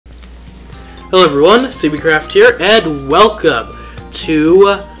Hello everyone, CBCraft here, and welcome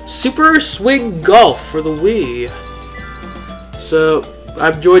to Super Swing Golf for the Wii. So,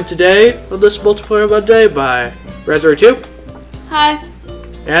 I'm joined today on this multiplayer Monday by Razor2. Hi.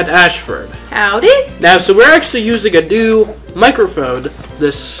 And Ashford. Howdy. Now, so we're actually using a new microphone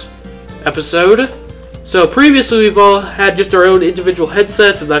this episode. So previously we've all had just our own individual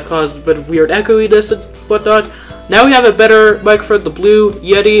headsets, and that caused a bit of weird echoiness and whatnot. Now we have a better microphone. The Blue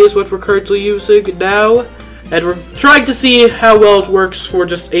Yeti is what we're currently using now, and we're trying to see how well it works for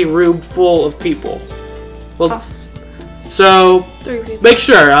just a room full of people. Well, so make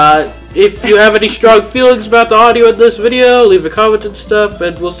sure, if you have any strong feelings about the audio in this video, leave a comment and stuff,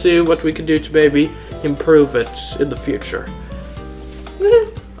 and we'll see what we can do to maybe improve it in the future.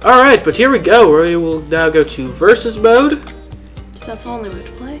 Alright, but here we go. We will now go to versus mode. That's the only way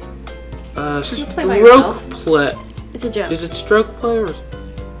to play. Stroke play. It's a joke. Is it stroke play or?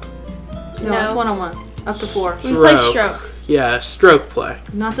 No, it's one-on-one. Up to 4. We play stroke. Yeah, stroke play.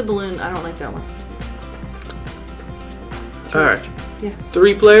 Not the balloon. I don't like that one. Alright. Yeah.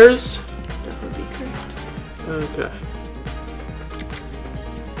 3 players. That would be correct. Okay.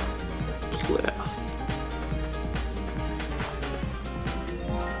 Play.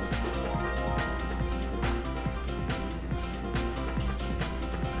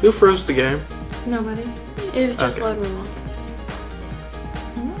 Who froze the game? Nobody. It was just Okay. loading one.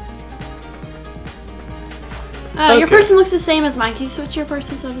 Your Okay. person looks the same as mine. Can you switch your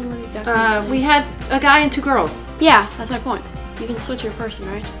person so it doesn't look exactly the same? We had a guy and 2 girls. Yeah, that's my point. You can switch your person,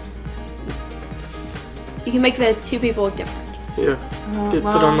 right? You can make the 2 people look different. Yeah.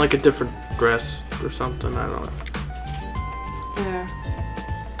 Put on like a different dress or something. I don't know. There.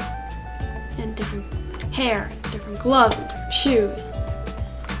 And different hair, and different gloves, and different shoes.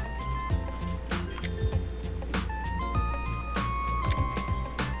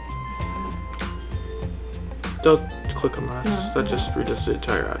 Don't click on that. No, That just redoes the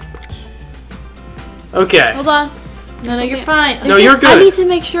entire outfit. Okay. Hold on. No, you're fine. No, you're good. I need to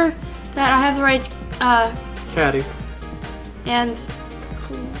make sure that I have the right Caddy. and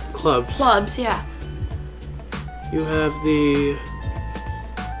Clubs. clubs. Yeah. You have the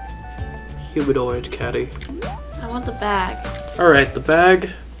humanoid caddy. I want the bag. Alright, the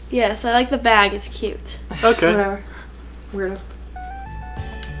bag. Yes, I like the bag. It's cute. Okay. Whatever. Weirdo.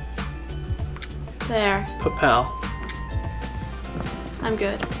 There. Papel. I'm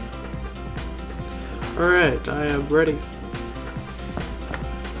good. Alright, I am ready.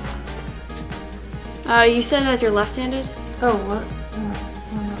 You said that you're left-handed? Oh, what? No.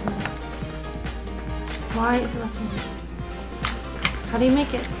 Why is nothing? How do you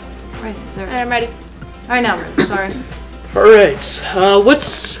make it? Right there. Alright, I'm ready. Alright, now I'm ready. Sorry. Alright,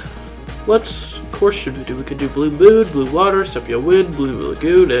 what course should we do? We could do Blue Moon, Blue Water, Sepia Wind, Blue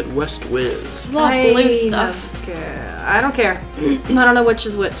Lagoon, and West Wiz. There's a lot of blue stuff. I don't care. I don't know which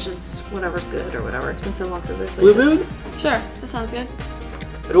is which. Is whatever's good or whatever. It's been so long since I played Blue this. Moon? Sure, that sounds good.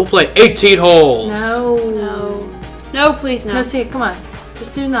 And we'll play 18 holes. No. No. No, please no. No, see, come on.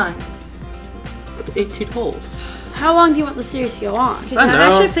 Just do 9. It's 18 holes. How long do you want the series to go on? I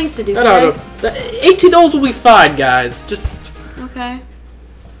actually have things to do. I don't know. 18 holes will be fine, guys. Just... Okay.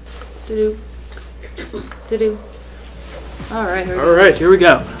 Do. Alright, here we go. Alright, here we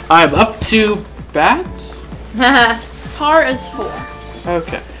go. I'm up to bat? Par is 4.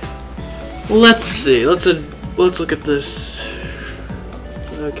 Okay. Let's see. Let's look at this.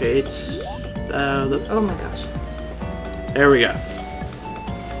 Okay, it's Oh my gosh. there we go.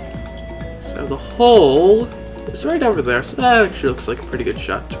 So the hole is right over there. So that actually looks like a pretty good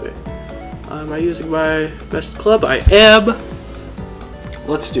shot to me. Am I using my best club? I am.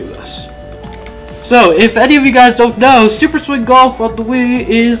 Let's do this. So, if any of you guys don't know, Super Swing Golf on the Wii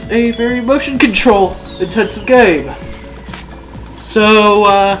is a very motion control intensive game. So,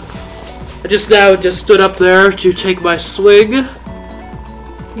 I just stood up there to take my swing.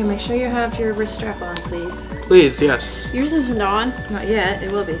 Yeah, make sure you have your wrist strap on, please. Please, yes. Yours isn't on. Not yet.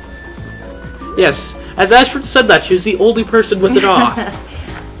 It will be. Yes. As Ashford said that, she's the only person with it off.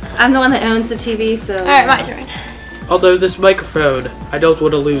 I'm the one that owns the TV, so... Alright, my turn. Although this microphone, I don't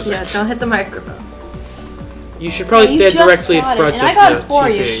want to lose Yeah, it. don't hit the microphone. You should probably Yeah, you stand directly in just front got it, of and I got the it for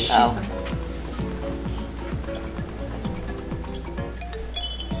TV. you. Oh.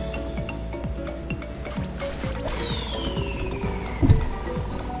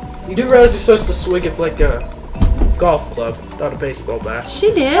 You do realize you're supposed to swing it like a golf club, not a baseball bat.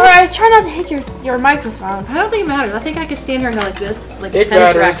 She did. Alright, I was trying not to hit your microphone. I don't think it matters. I think I could stand here and go like this, like a It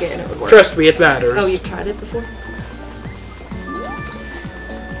tennis matters. racket, and it would work. Trust me, it matters. Oh, you've tried it before?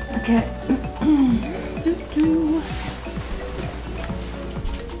 Okay.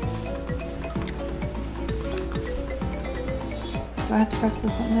 Do I have to press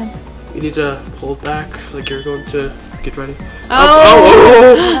this one then? You need to pull it back like you're going to get ready.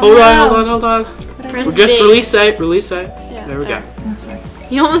 Oh! Hold on. Press We'll just B. release A. Yeah, There we go. Oh, sorry.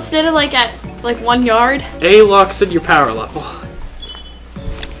 You almost did it like at 1 yard. A locks in your power level.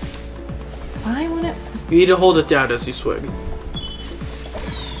 I want it. You need to hold it down as you swing.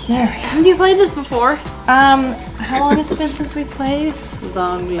 There we Have you played this before? go. How long has it been since we played?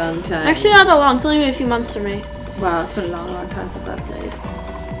 Long, long time. Actually, not that long. It's only been a few months for me. Wow, it's been a long, long time since I've played.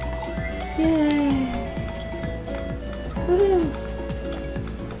 Yay. Woohoo.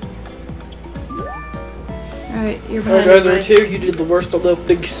 Alright, you're Alright behind guys, me, over Mike. here, you did the worst on the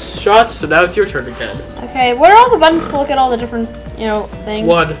opening shots, so now it's your turn again. Okay, what are all the buttons to look at all the different, things?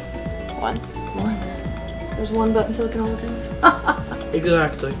 One. One. There's one button to look at all the things.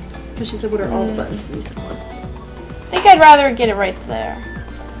 Exactly. Because she said, what are all the buttons? And you said one. I think I'd rather get it right there.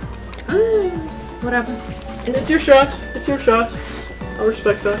 What happened? It's your shot. It's your shot. I'll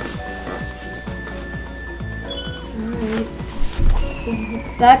respect that. Alright.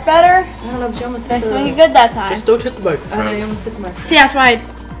 That better? I don't know, but you almost I hit the... swing it good that time. Just don't hit the I know, you microphone. almost hit the mark. See, that's why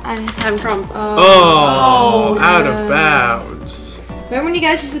I was having problems. Oh, out no. of bounds. Remember when you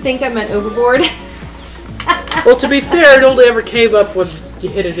guys used to think that meant overboard? Well, to be fair, it only ever came up when you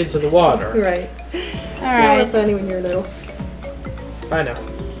hit it into the water. Right. All Yeah, right. that's funny when you're little. I know.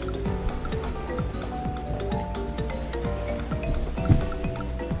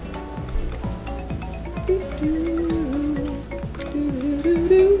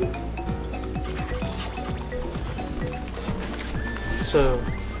 So,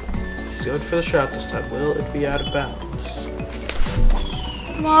 she's going for the shot this time. Will it be out of bounds?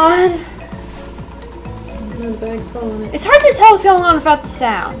 Come on. The bag's falling. It's hard to tell what's going on without the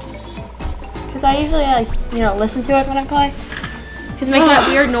sound. Because I usually, listen to it when I play. Because it makes that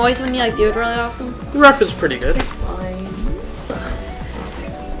weird noise when you do it really awesome. The ref is pretty good. It's fine.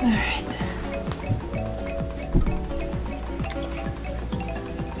 All right.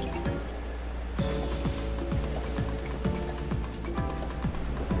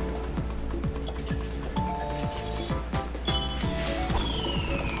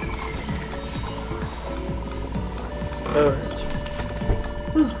 Alright.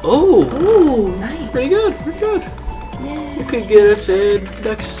 Oh! Ooh, nice. Pretty good, pretty good. Yeah. You could get it in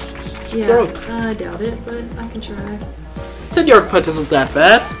next stroke. I doubt it, but I can try. 10-yard putt isn't that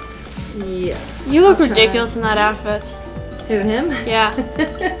bad. Yeah. You look I'll try. ridiculous in that outfit. Who, him? Yeah.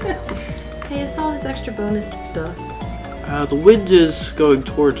 Hey, it's all his extra bonus stuff. The wind is going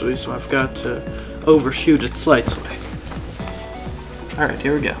towards me, so I've got to overshoot it slightly. Alright,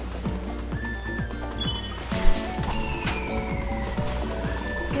 here we go.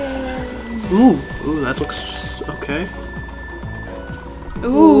 Ooh, that looks okay.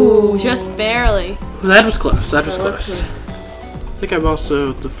 Ooh, just barely. That was close, that was That was close. close. I think I'm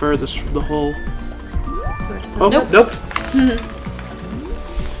also the furthest from the hole. Sorry. Oh, nope.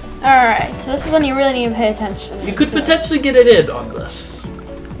 All right. So this is when you really need to pay attention. You could to it. potentially get it in on this.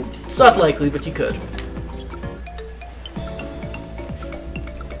 Oops. It's not likely, but you could.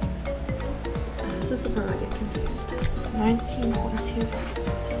 This is the part I get confused. 19.2.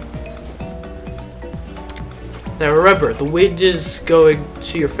 Now remember, the wind is going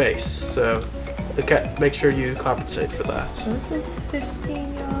to your face, so make sure you compensate for that. So this is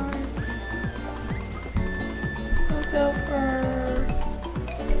 15 yards. We'll go for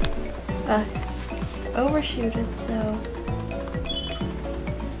overshoot it, so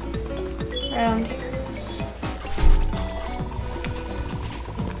around here.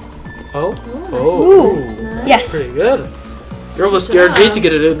 Oh, Ooh. Nice. Yes. pretty good. You're almost Good job. guaranteed to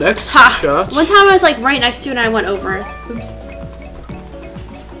get it in next Ha! shot. One time I was right next to it and I went over it. Oops.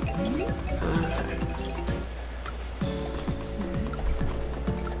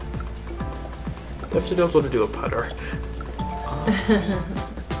 Definitely knows what to do a putter.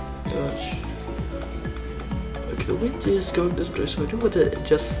 Gosh. Okay, the wind is going this direction, so I do want to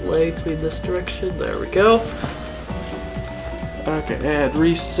adjust slightly in this direction. There we go. Okay, and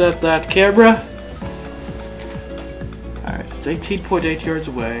reset that camera. Alright, it's 18.8 yards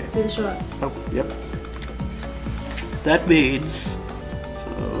away. Do the shot. Oh, yep. That means,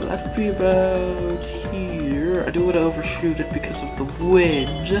 so that would be about here. I do want to overshoot it because of the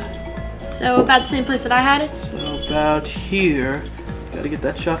wind. So about the same place that I had it. So about here. Gotta get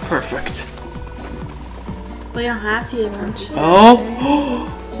that shot perfect. Well, you don't have to, don't you?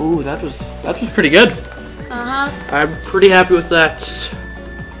 Oh! Ooh, that was pretty good. Uh-huh. I'm pretty happy with that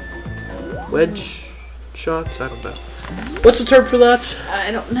wedge shot. I don't know. What's the term for that?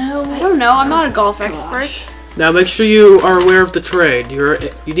 I don't know. I don't know. I'm not a golf expert. Now make sure you are aware of the terrain. You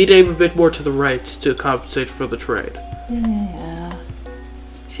need to aim a bit more to the right to compensate for the terrain. Yeah.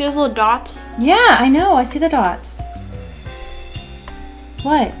 See those little dots? Yeah, I know. I see the dots.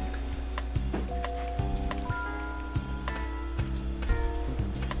 What?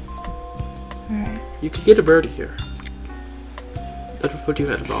 Alright. You could get a birdie here. That would put you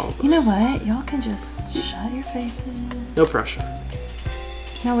ahead of all of us. You know what? Y'all can just shut your faces. No pressure.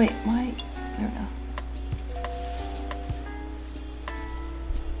 No, wait. Why? There we go.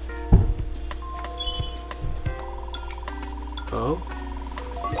 Oh.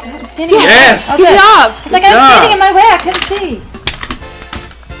 I'm standing. Yes! Okay. Good job. It's like Good I was job. standing in my way. I couldn't see.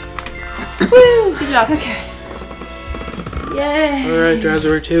 Woo! Good job. Okay. Yay! Alright,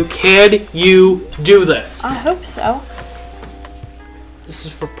 Drowser 2. Can you do this? I hope so. This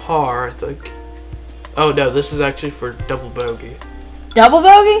is for par, I think. Oh no, this is actually for double bogey. Double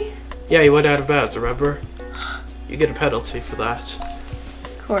bogey? Yeah, you went out of bounds, remember? You get a penalty for that.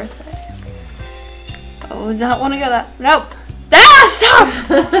 Of course I do. I would not want to go that. Nope. Ah, stop!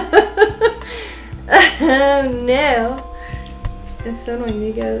 Oh no. It's so annoying.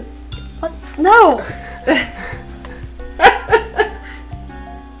 You go. What? No.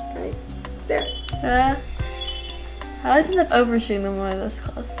 Right there. I always end up overshooting them when they're this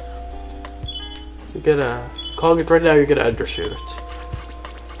close. So. You get a... Calling it right now, you're gonna undershoot it.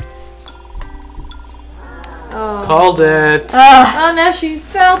 Oh. Called it! Oh no, she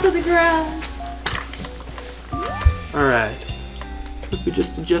fell to the ground. Alright. If we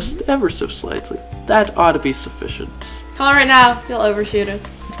just adjust ever so slightly, that ought to be sufficient. Call it right now. You'll overshoot it.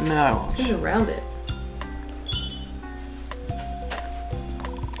 No. It's going around it.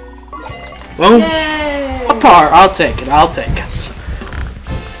 Boom! Yay! A par, I'll take it, I'll take it.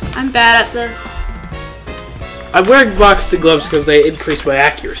 I'm bad at this. I'm wearing boxed gloves because they increase my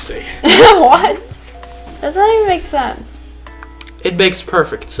accuracy. What? That doesn't even make sense. It makes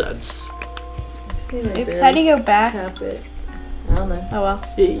perfect sense. See, like, Oops, how do you go back? tap it. I don't know. Oh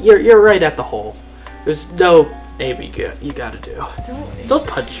well. You're right at the hole. There's no aiming you gotta do. Don't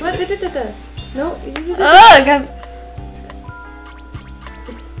punch What? me. No. Ugh!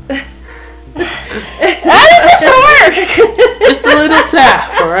 How does this work? Just a little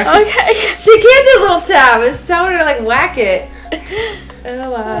tap, alright? Okay. She can't do a little tap. It's telling her to like whack it.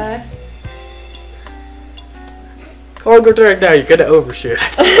 Oh, Calling it right now, you're gonna overshoot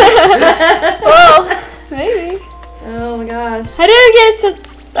it. Well, maybe. Oh my gosh. How do I get to?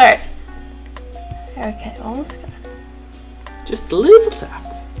 All right. Okay, almost got it. Just a little tap.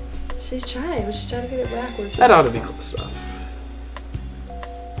 She's trying, but she's trying to get it backwards. That ought to be close enough.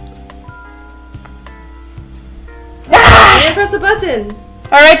 I didn't press the button.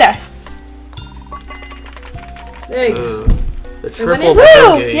 All right there. There you go. The went triple in. Woo!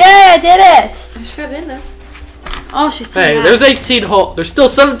 bogey. Yeah, I did it. I just got it in there. Oh, she's still Hey, mad. there's 18 holes. There's still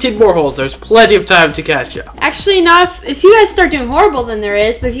 17 more holes. There's plenty of time to catch up. Actually, not if you guys start doing horrible, then there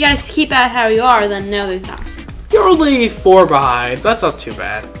is. But if you guys keep at how you are, then no, there's not. You're only 4 behind. That's not too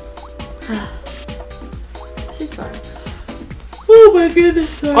bad. She's fine. Oh my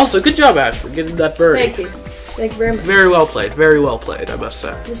goodness. Also, good job, Ash, for getting that birdie. Thank you. Thank you very much. Very well played. Very well played, I must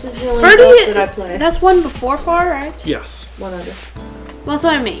say. This is the only Birdie- golf that I play. That's one before par, right? Yes. One under. Well, that's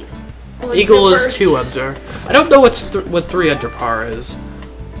what I mean. Eagle is 2 under. I don't know what 3 under par is.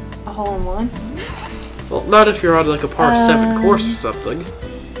 A hole in one. Well, not if you're on like a par 7 course or something.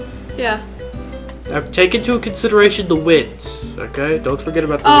 Yeah. Now, take into consideration the winds, okay? Don't forget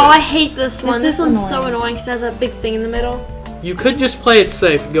about the Oh, I winds. hate this one. This This is one's so annoying. annoying because it has a big thing in the middle. You could just play it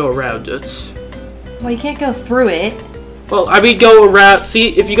safe and go around it. Well, you can't go through it. Well, I mean, go around. See,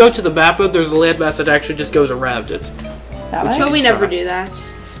 if you go to the map mode, there's a landmass that actually just goes around it. That Which way. But we can never try. do that.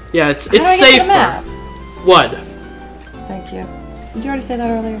 Yeah, it's How do I get to safer. the map? One, Thank you. Did you already say that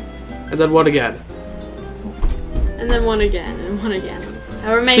earlier? and then one again. And then one again, and one again.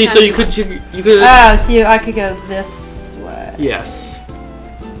 However many See, times so you want. could Oh, so I could go this way. yes.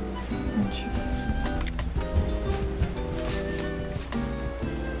 Interesting.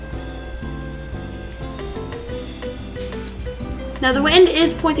 Now the wind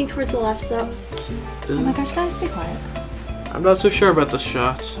is pointing towards the left, so Oh my gosh, guys, be quiet. I'm not so sure about the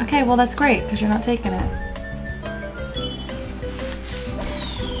shots. Okay, well that's great because you're not taking it.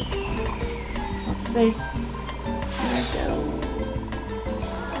 Let's see. There it goes.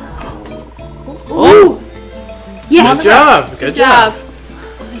 Oh, yes. good job. Good Good job. job.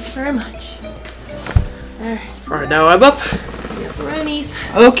 Thank you very much. All right, now I'm up. Bronies.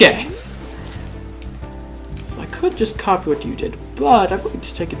 Okay. I could just copy what you did, but I'm going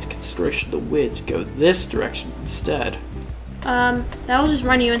to take into consideration the wind to go this direction instead. That'll just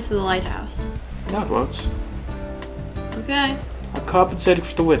run you into the lighthouse. No, it won't. Okay. I'm compensating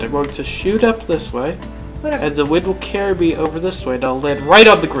for the wind. I'm going to shoot up this way, Whatever. And the wind will carry me over this way, and I'll land right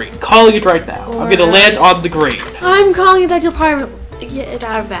on the green. Calling it right now. I'm gonna land on the green. I'm calling it that you'll probably get it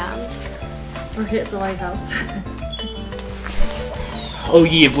out of bounds. Or hit the lighthouse. Oh,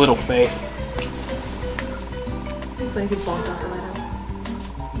 ye of little faith. But if you bonked off the lighthouse.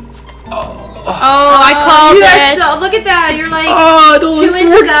 Oh, I called You it. guys, look at that. You're like, Oh, it 2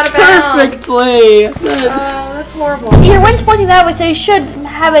 inches out of bounds. perfectly. oh, that's horrible. See, your wind's pointing that way, so you should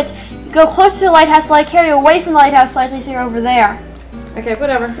have it go close to the lighthouse, let it carry away from the lighthouse slightly, so you're over there. Okay,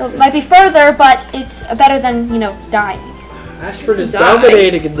 whatever. It might be further, but it's better than, you know, dying. Ashford is Die.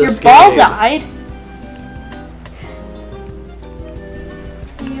 dominating in this Your ball game. died.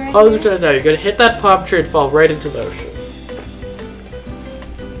 See right Oh, here? no, you're gonna hit that palm tree and fall right into the ocean.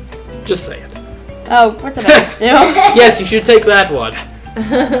 Just saying. Oh, what did I just do? Yes, you should take that one.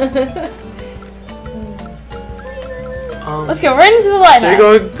 Let's go right into the So lighthouse. you're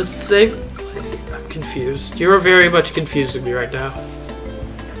going the safe place? I'm confused. You're very much confusing me right now.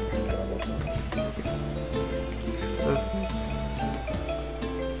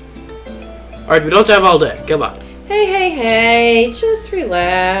 Alright, we don't have all day. Come on. Hey, just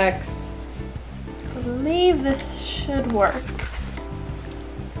relax. I believe this should work.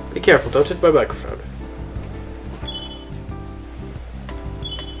 Be careful, don't hit my microphone.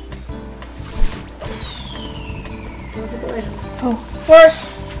 Work.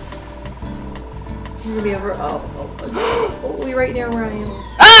 You're gonna be over. Oh, you're right near where I am.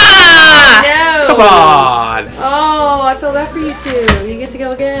 Ah! No! Come on! Oh, I feel bad for you two. You get to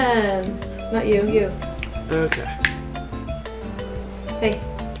go again. Not you, you. Okay. Hey.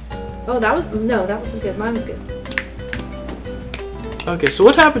 Oh, that wasn't good. Mine was good. Okay, so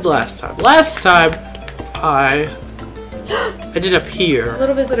what happened last time? Last time, I ended up here.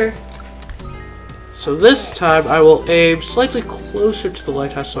 Little visitor. So this time, I will aim slightly closer to the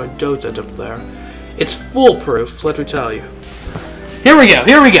lighthouse so I don't end up there. It's foolproof, let me tell you. Here we go,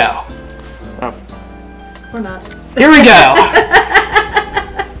 here we go. Oh, Or not. here we go.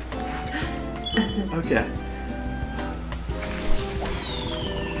 Okay.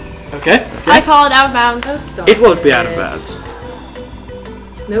 Okay. I call it out of bounds. Oh, stop. It won't be out of bounds.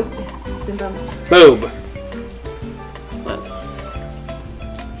 Nope. It's in bounds. Boom. Whoops.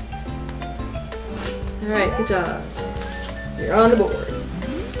 Alright, good job. You're on the board.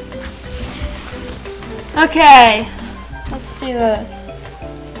 Okay. Let's do this.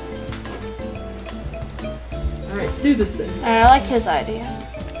 Alright, let's do this thing. Alright, I like his idea.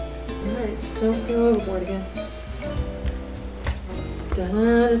 Alright, just don't go overboard again.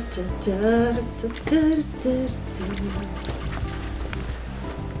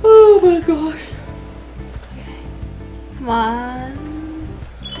 Oh my gosh. Come on.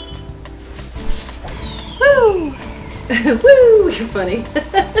 Woo! Woo! You're funny.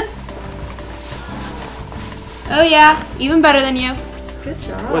 Oh yeah, even better than you. Good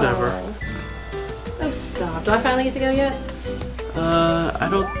job. Whatever. Oh, stop. Do I finally get to go yet? I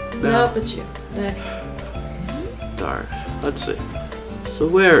don't know. Nope, it's you. Darn. Let's see. So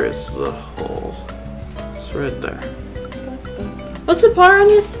where is the hole? It's right there. What's the par on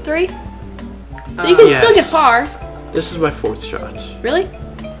his 3? So you can still Yes. get par. This is my 4th shot. Really?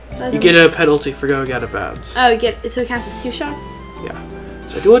 You get a penalty for going out of bounds. Oh, you get so it counts as 2 shots. Yeah.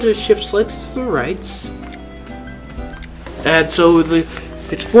 So I do want to shift slightly to the right. And so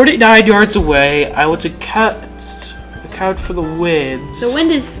it's 49 yards away. I want to account for the wind. The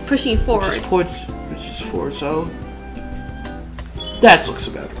wind is pushing you Which is forward. which is 4, so that looks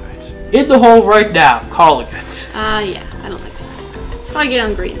about right. In the hole right now, calling it. Yeah, I don't think so. Probably get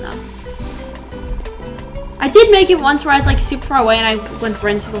on green though. I did make it once where I was like super far away and I went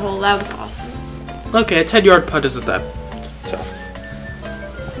right into the hole. That was awesome. Okay, a 10-yard putt isn't that tough.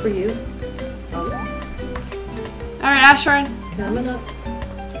 For you. Awesome. Alright, Ashford. Coming up.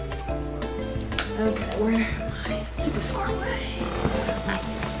 Okay, where am I? I'm super far away.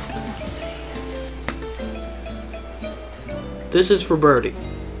 Let's see. This is for birdie.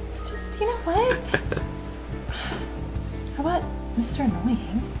 Just, you know what? How about Mr.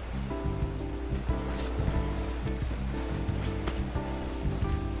 Annoying?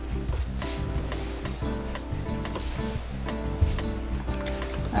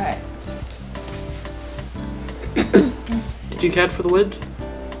 Alright. Let's see. Do you count for the wind?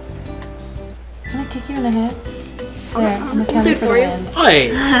 Can I kick you in the head? There, I'm gonna count do it it for for the you. wind.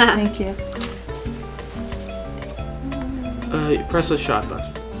 Hey! Thank you. You press the shot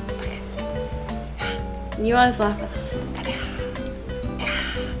button. You always laugh at us.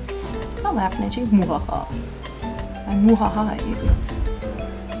 I'm not laughing at you. Muhaha. I muhaha at you.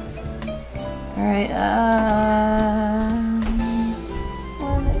 Alright,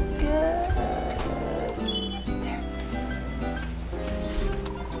 wanna get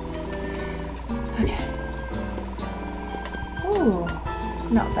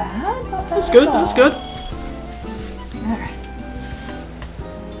Not bad. Not bad. That's good. at all. That's good. Alright.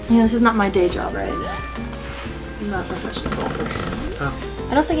 Yeah, this is not my day job, right? I'm not a professional golfer.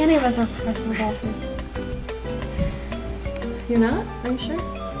 I don't think any of us are professional golfers. You're not? Are you sure?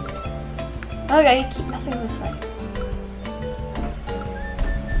 Okay, you keep messing with this thing.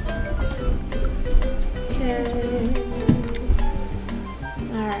 Okay.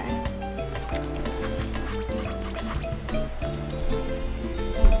 Alright.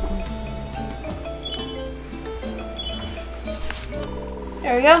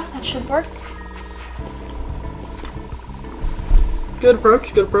 There we go. That should work. Good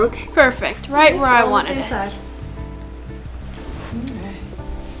approach. Good approach. Perfect. Right where I wanted it. Side.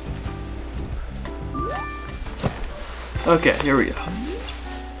 Okay, here we go.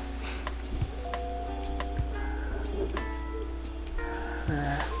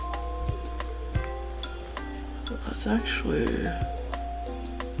 That's actually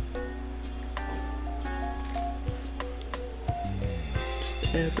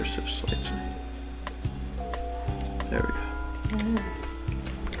just ever so slightly. There we go.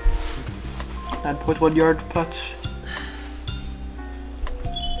 9.1 yard putt.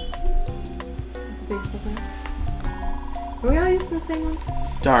 Baseball thing. Are we all using the same ones?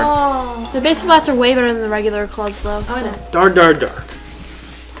 Darn. Oh. The baseball bats are way better than the regular clubs, though. I know. Darn, darn, darn.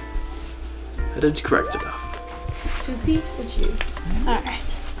 That is correct enough. 2P? It's you.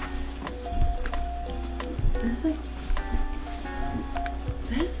 Alright. That's like...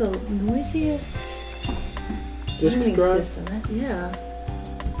 That's the noisiest Disc tuning drive. system. Yeah.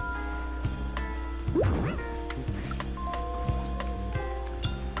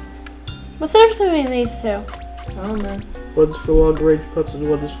 What's the difference between these two? I don't know. One's for long range putts and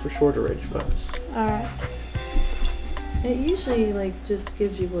one is for shorter range putts. Alright. It usually like just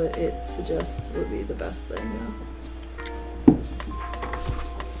gives you what it suggests would be the best thing, though.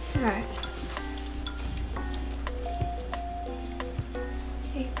 Alright.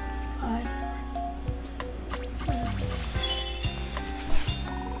 8, 5, 7.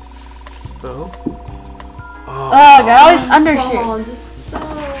 Oh. Oh, God, I always undershoot. Oh, just so...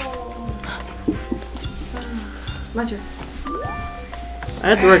 My turn. I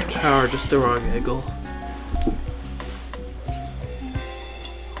had the right power, just the wrong angle.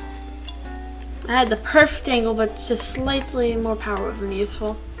 I had the perfect angle, but just slightly more power would have been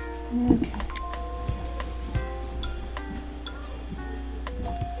useful. Okay.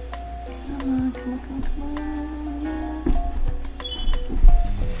 Come on, come on, come on, come on.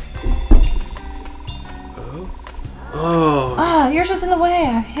 Oh. Ah, yours was in the way.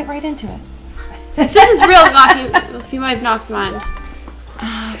 I hit right into it. If this is real golf, you might have knocked mine.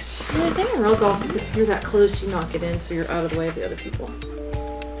 Yeah, I think in real golf, if it's you're that close, you knock it in, so you're out of the way of the other people.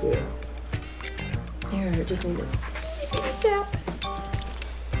 Yeah. Here, it just needed.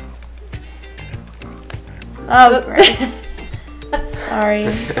 Oh, great. Sorry.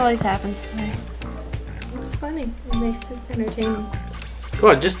 This always happens to me. It's funny. It makes it entertaining. Come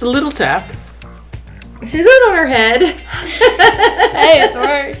on, just a little tap. She's in on her head. Hey, it's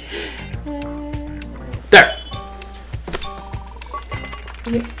worked. There.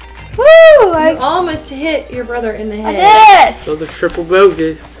 Woo! You almost hit your brother in the head. I did it! So the triple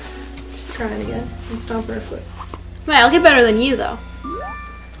bogey. She's crying again and stomp her foot. Wait, I'll get better than you, though.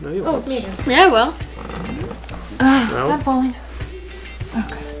 No, you Oh, won't. it's me again. Yeah, well. No. I'm falling.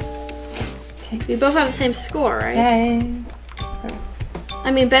 Okay. We both have the same score, right? Yay.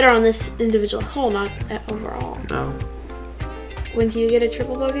 I mean, better on this individual hole, not overall. No. Wouldn't you get a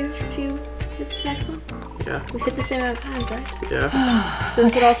triple bogey if you hit this next one? Yeah. We've hit the same amount of times, right? Yeah. So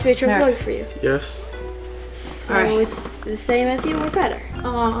this would also be a triple There. bogey for you. Yes. So Alright. it's the same as you or better.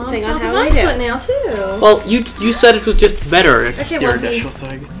 Aw, I'm Depending on stomping how my we do. foot now, too. Well, you said it was just better. It's Okay, your well, initial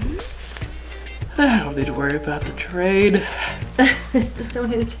thing. I don't need to worry about the trade. Just don't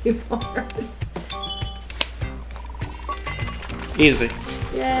hit it too hard. Easy.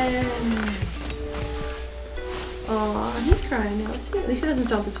 Yay. Aw, he's crying now, too. At least he doesn't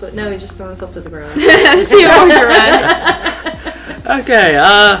stomp his foot. No, he's just throwing himself to the ground. See what you're at. Okay,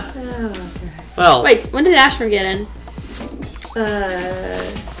 Oh, well, Wait, when did Ashford get in?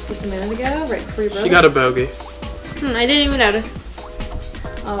 just a minute ago, right before you broke. she got a bogey. I didn't even notice.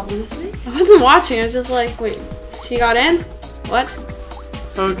 Obviously. I wasn't watching. I was just like, wait, she got in? What?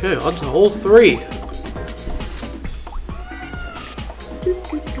 Okay, on to hole 3.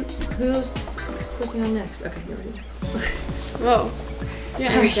 Who's clicking on next? Okay, here we go. Whoa. You're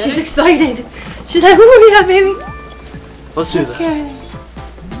Alright, she's energetic. excited. She's like, ooh, yeah, baby. Let's do this.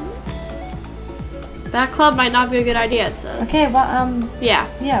 That club might not be a good idea, it says. Okay, well, Yeah.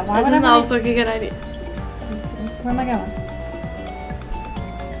 yeah, why That would does I not really... look like a good idea. Where am I going?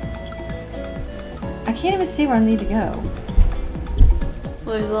 I can't even see where I need to go.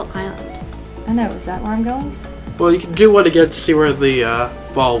 Well, there's a little island. I know. Is that where I'm going? Well, you can do one again to see where the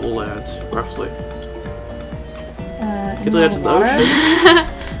ball will land, roughly. In Could land in the water?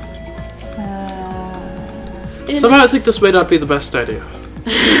 ocean. Somehow I think this may not be the best idea.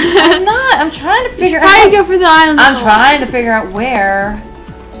 I'm not. I'm trying to figure Try to out. go for the island. I'm trying to figure out where.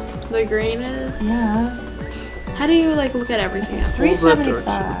 The green is. Yeah. How do you like look at everything? It's else?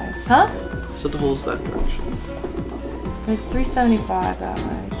 375. Huh? So the hole's that direction. It's 375 that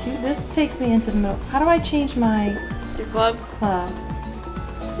way. This takes me into the middle. How do I change my Your club. club?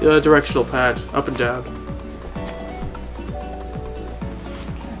 Directional pad, up and down.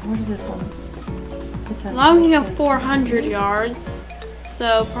 Where does this one? Long you have 400 yards,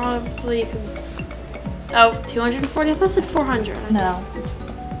 so probably you could. Oh, 240. I thought it said 400. No.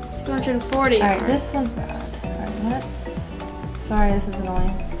 240 Alright, yards. this one's bad. Alright, let's. Sorry, this is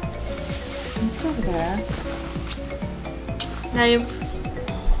annoying. Let's go over there. Now you.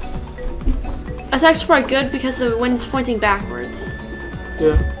 That's actually probably good because the wind's pointing backwards.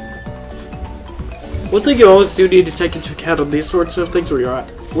 Yeah. One thing you always do need to take into account on these sorts of things where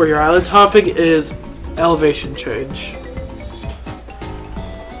you're island hopping is elevation change.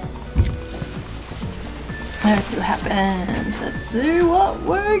 Let's see what happens. Let's see what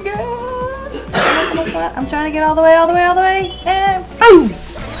we get. I'm trying to get all the way, and boom!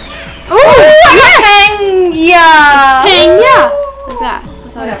 Ooh! Hang yeah! Hang yeah! Like that.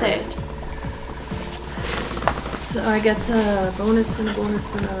 That's how I say it. So I got a bonus and a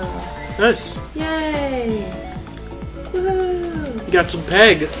bonus and a. Nice. Yay! Woohoo! You got some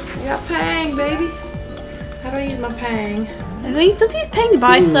peg. I got Pang, baby. How do I use my Pang? I think don't these paying to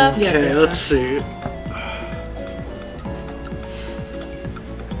buy stuff? Yeah, Okay, that's let's see.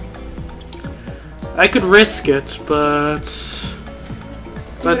 I could risk it, but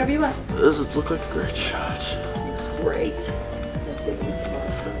Do whatever you want. doesn't look like a great shot. It's great. That thing is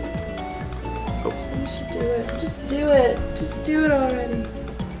awesome. Oh. You should do it. Just do it. Just do it already.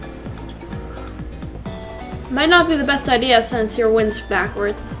 Might not be the best idea since your wind's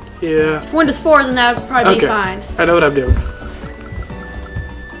backwards. Yeah, If wind is forward, then that would probably be Okay. fine. I know what I'm doing.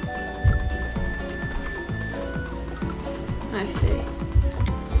 I see.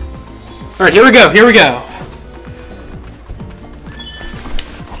 All right, here we go. Here we go.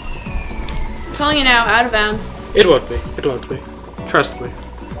 Calling it out, out of bounds. It won't be. It won't be. Trust me.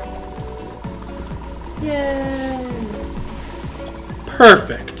 Yay!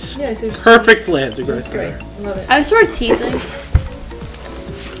 Perfect. Yeah, so Perfect landing right that's great. there. Love it. I was sort of teasing.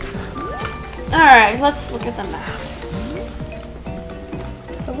 Alright, let's look at the map.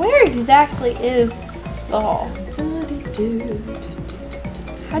 So where exactly is the hall?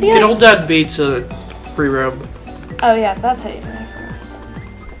 How do You you... can hold down B to free roam. Oh yeah, that's how you do it.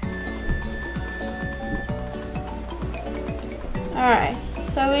 Alright,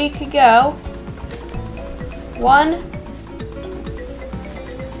 so we could go 1.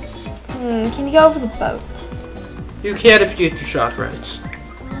 Can you go over the boat? You can if you get your shot right.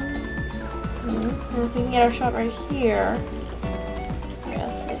 And if we can get our shot right here. Okay,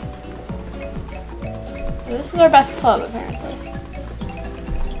 let's see. So this is our best club, apparently.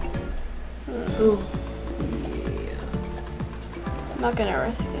 Ooh. I'm not gonna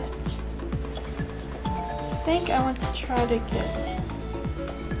risk it. I think I want to try to get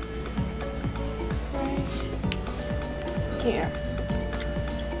right here.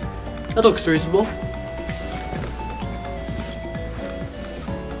 That looks reasonable.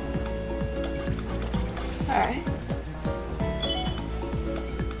 Alright.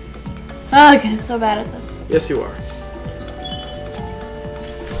 Oh, okay, I'm so bad at this. Yes, you are.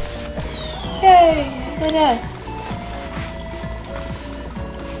 Yay! Did it!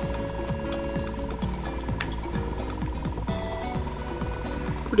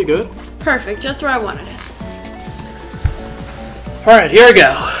 Pretty good. Perfect, just where I wanted it. All right, here we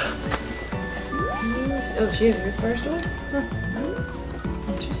go. Oh, she had your first one?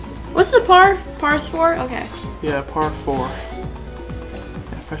 Huh. Interesting. What's the par? Par's 4? Okay. Yeah, par 4.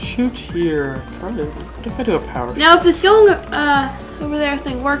 If I shoot here, what if I do a power Now, if this going over there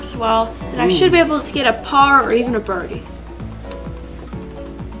thing works well, then I should be able to get a par or even a birdie.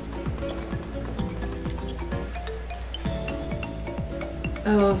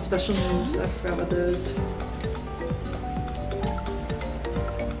 Oh, special moves. I forgot about those.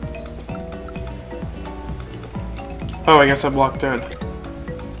 Oh, I guess I'm locked in.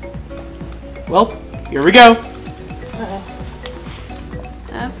 Well, here we go.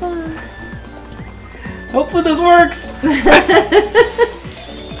 Have fun. Hopefully this works.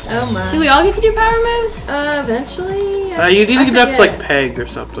 Oh my. Do we all get to do power moves? Eventually. You need I enough forget. like peg or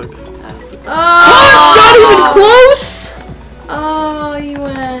something. It's not even close! Oh, you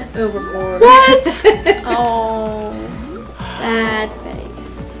went overboard. What? Oh, sad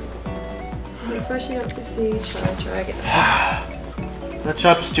face. At first you don't succeed. Try again. That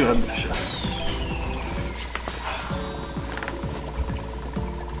shot was too ambitious.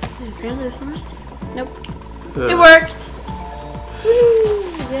 Apparently this one was... Nope. Uh, It worked.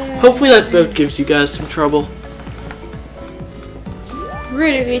 Hopefully that boat gives you guys some trouble.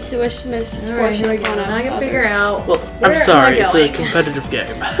 Rude of you to wish Miss Alright, here we go. Now I can figure out. Well, Where I'm am sorry, I it's a going? competitive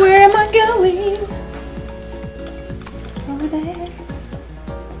game. Where am I going? Over there.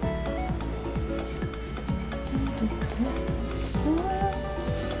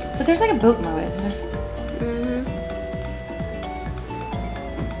 But there's like a boat in my way, isn't there? Mm-hmm.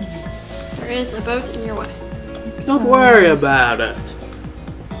 There is a boat in your way. Don't worry about it.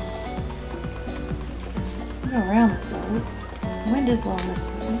 Go around this boat. The wind is blowing this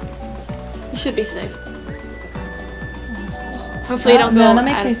way. You should be safe. Hopefully you don't go No, that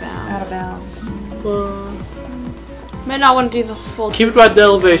makes out me of bounds. out of bounds. Might not want to do the full. Keep it by the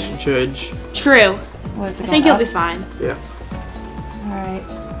elevation change. True. What is it? I think going you'll be up? fine. Yeah. Alright.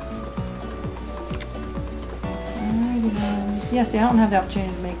 Alrighty then. Yeah, see, I don't have the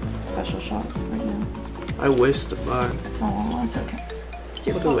opportunity to make special shots right now. I wasted mine. Oh, that's okay. It's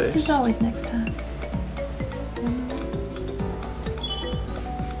your What a fault. waste. There's always next time.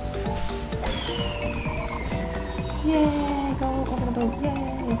 Yay, go over the boat.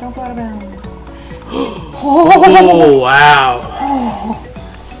 Yay, don't go out of bounds. Oh, wow.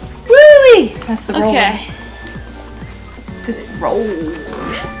 Woo-wee! That's the roll. Okay. Because it rolled.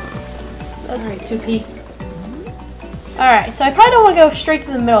 Alright, 2P. Alright, so I probably don't want to go straight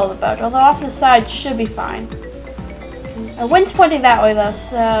to the middle of the boat, although off to the side should be fine. Our wind's pointing that way though,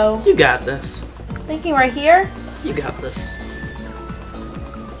 so You got this. thinking right here. You got this.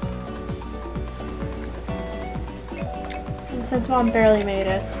 And since Mom barely made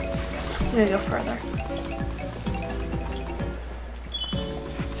it, I'm gonna go further.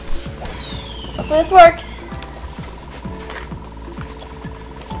 Hopefully this works.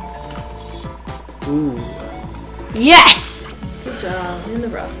 Ooh. Yes! Good job. In the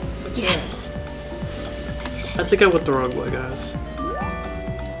rough. But Yes. I think I went the wrong way, guys.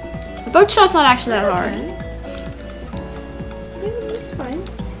 The boat shot's not actually that hard. yeah, it's fine.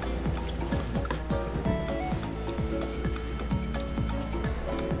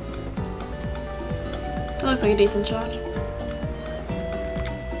 It looks like a decent shot.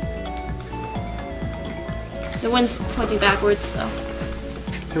 The wind's pointing backwards, so.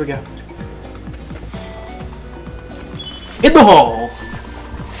 Here we go. In the hole!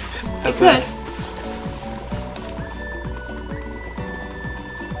 It's good.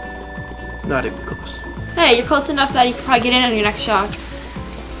 Not even close. Hey, you're close enough that you can probably get in on your next shot.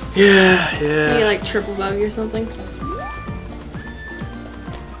 Yeah, Maybe yeah. like triple bogey or something.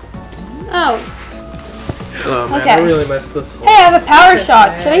 Oh, Oh man, Okay. I really messed this up. hey, I have a power That's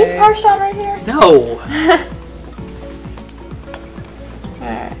shot. Should I use a okay. power shot right here? No!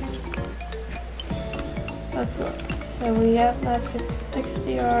 Alright. Let's look. So we have that's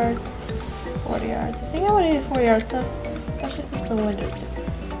 60 yards, 40 yards. I think I want to do 4 yards, so, especially since the wind is different.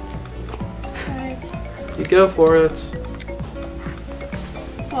 Alright. You go for it.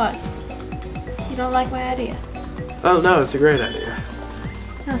 What? You don't like my idea? Oh no, it's a great idea.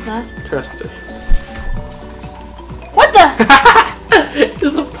 No, it's not. Trust it. What the?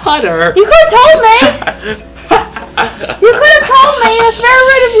 It's a putter! You could have told me! You could have told me! It's very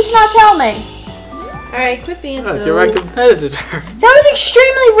rude of you to not tell me! Alright, quit being Oh, so. you're my competitor. That was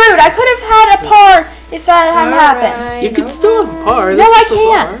extremely rude! I could have had a par if that hadn't happened. Alright, You can still have a par. No, This I is the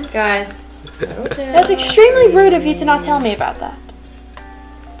can't. Guys, slow down. That's extremely rude of you to not tell me about that.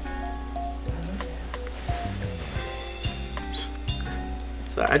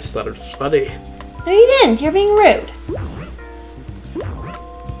 So I just thought it was funny. No, you didn't. You're being rude.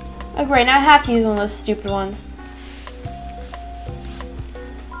 Oh, great. Now I have to use one of those stupid ones.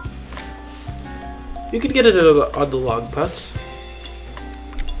 You could get it on the long putts.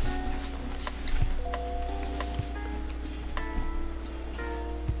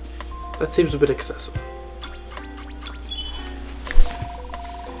 That seems a bit excessive.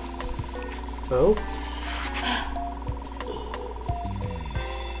 Oh?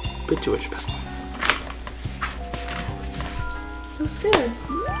 Bit too much power. That was good.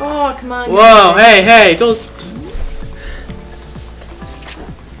 Oh, come on. Whoa, guys. hey, don't.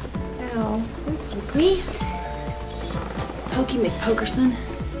 Ow. Don't poke me. Pokey McPokerson.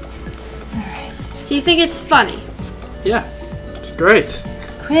 So you think it's funny? Yeah, it's great.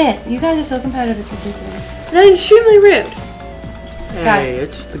 Quit. You guys are so competitive, it's ridiculous. That's extremely rude. Hey, Guys,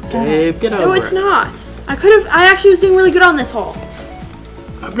 it's just a son game. Get over No, it's not. I actually was doing really good on this hole.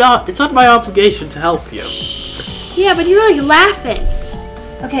 It's not my obligation to help you. Yeah, but you're like laughing.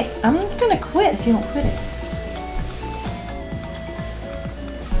 Okay, I'm gonna quit if you don't quit it.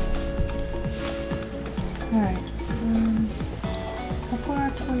 Alright. How far?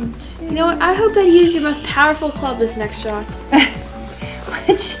 22. You know what? I hope that you use your most powerful club this next shot.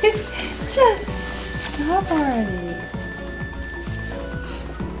 Would you just stop already?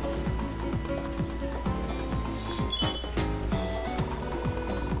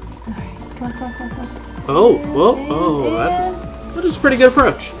 Alright, come on. That is a pretty good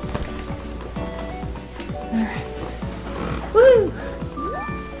approach. Woo!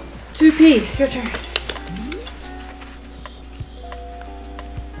 2P, your turn.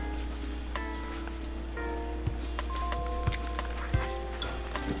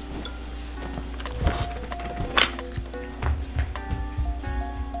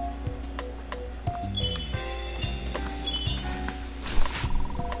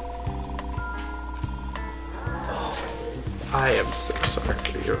 I am so sorry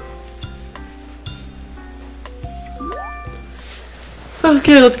for you.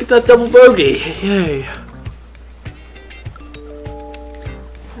 Okay, let's get that double bogey. Yay.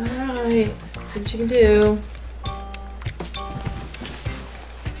 Alright, see what you can do.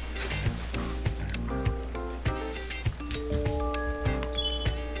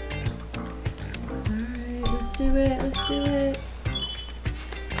 Alright, let's do it.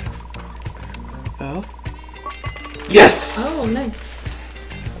 Oh. Yes! Oh, nice.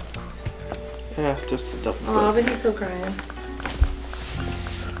 Yeah, just a double Aw, bogey. but he's still crying.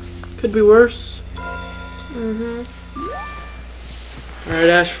 Could be worse. Mm-hmm. Alright,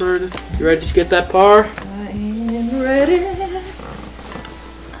 Ashford, you ready to get that par? I am ready.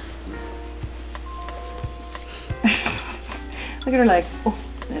 Look at her like, oh,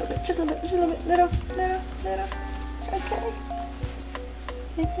 a little bit, just a little bit, little. Okay.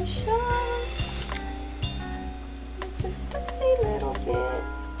 Take the shot. Just a little bit.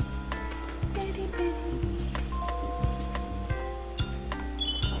 Bitty bitty.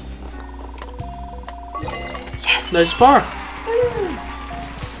 Yes! Nice par.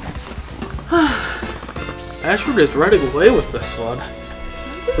 Ashford is running away with this one.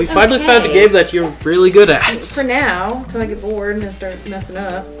 We finally found a okay. game that you're really good at. For now, until I get bored and then start messing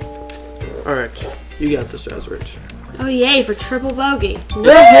up. Alright, you got this, Azrich. Oh yay for triple bogey.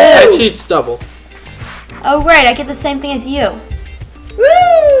 Actually, it's double. Oh, right, I get the same thing as you.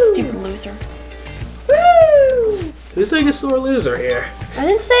 Woo! Stupid loser. Woo! Who's like a sore loser here? I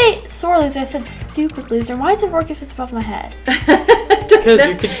didn't say sore loser, I said stupid loser. Why does it work if it's above my head? Because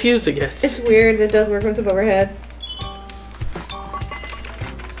you're confusing it. It's weird. It does work when it's above our head.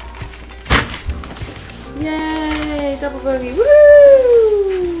 Yay! Double bogey. Woo!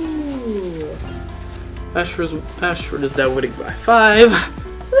 Ashford is now winning by 5.